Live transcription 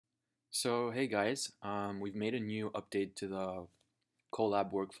So hey guys, we've made a new update to the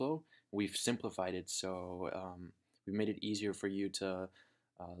Colab workflow. We've simplified it, so we made it easier for you to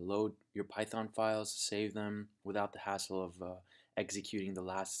load your Python files, save them without the hassle of executing the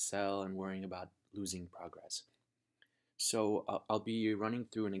last cell and worrying about losing progress. So I'll be running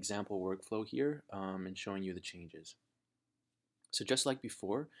through an example workflow here and showing you the changes. So just like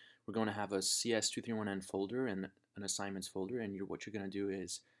before, we're going to have a CS231n folder and an assignments folder, and what you're going to do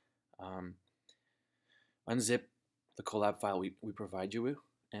is um, unzip the collab file we provide you with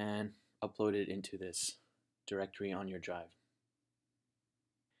and upload it into this directory on your drive.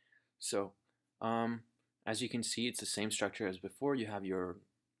 So as you can see, it's the same structure as before. You have your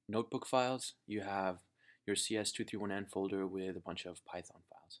notebook files, you have your CS231n folder with a bunch of Python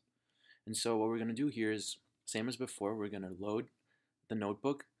files. And so what we're going to do here is same as before. We're going to load the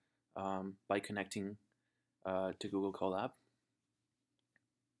notebook by connecting to Google Colab.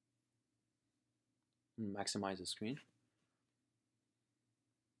 Maximize the screen.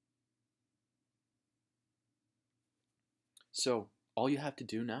 So all you have to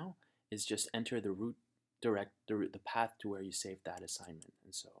do now is just enter the path to where you saved that assignment.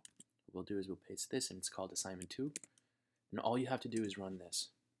 And so what we'll do is we'll paste this, and it's called assignment 2. And all you have to do is run this.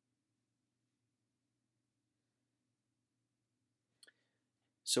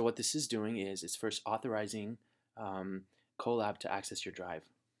 So what this is doing is it's first authorizing Colab to access your drive.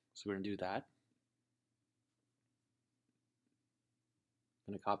 So we're going to do that.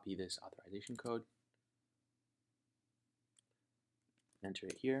 I'm going to copy this authorization code, enter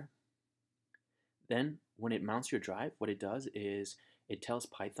it here. Then when it mounts your drive, what it does is it tells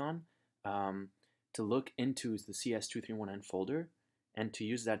Python to look into the CS231n folder and to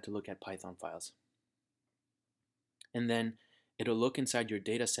use that to look at Python files. And then it'll look inside your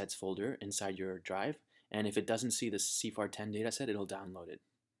datasets folder inside your drive, and if it doesn't see the CFAR10 dataset, it'll download it.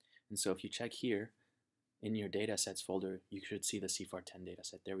 And so if you check here in your datasets folder, you should see the CFAR10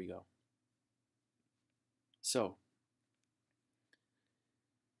 dataset. There we go. So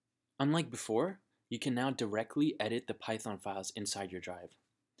unlike before, you can now directly edit the Python files inside your drive.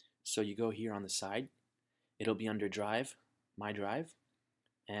 So you go here on the side, it'll be under Drive, My Drive,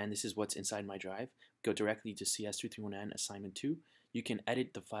 and this is what's inside my drive. Go directly to CS231n assignment 2. You can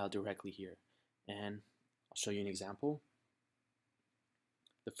edit the file directly here, and I'll show you an example.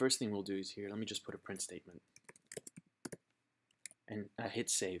 The first thing we'll do is here, let me just put a print statement, and I hit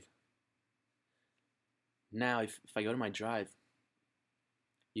save. Now if I go to my drive,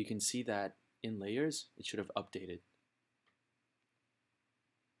 you can see that in layers, it should have updated.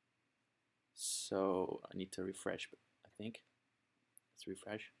 So I need to refresh, I think. Let's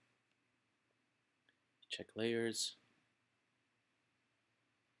refresh. Check layers.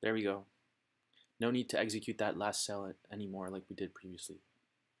 There we go. No need to execute that last cell anymore like we did previously.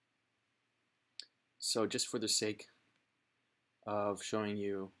 So just for the sake of showing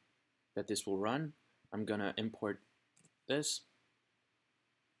you that this will run, I'm going to import this.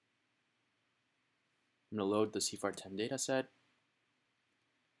 I'm going to load the CFAR10 dataset.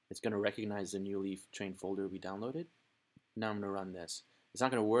 It's going to recognize the newly trained folder we downloaded. Now I'm going to run this. It's not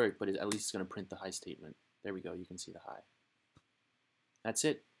going to work, but at least it's going to print the high statement. There we go. You can see the high. That's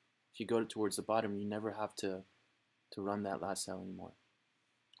it. If you go towards the bottom, you never have to run that last cell anymore.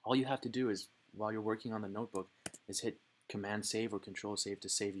 All you have to do is, while you're working on the notebook, is hit Command Save or Control Save to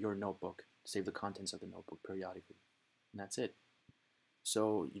save your notebook, save the contents of the notebook periodically. And that's it.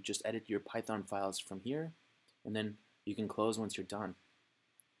 So you just edit your Python files from here, and then you can close once you're done.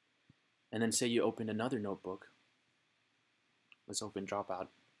 And then say you opened another notebook. Let's open Dropout.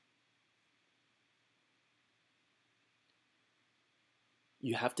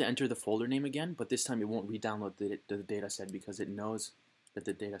 You have to enter the folder name again, but this time it won't re-download the dataset because it knows that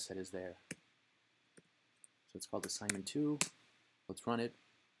the dataset is there. So it's called assignment 2. Let's run it.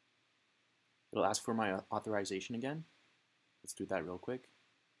 It'll ask for my authorization again. Let's do that real quick.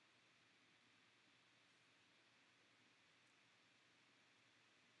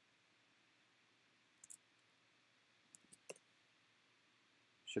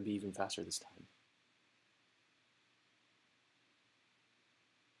 Should be even faster this time.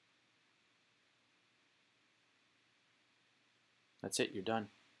 That's it, you're done.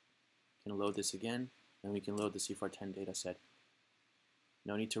 You can load this again, and we can load the CFAR10 dataset.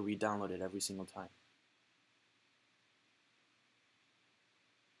 No need to re-download it every single time.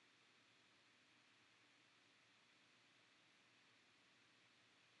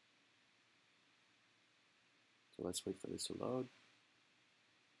 So let's wait for this to load.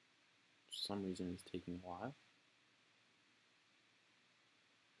 For some reason it's taking a while.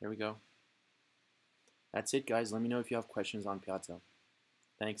 There we go. That's it, guys. Let me know if you have questions on Piazza.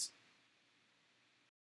 Thanks.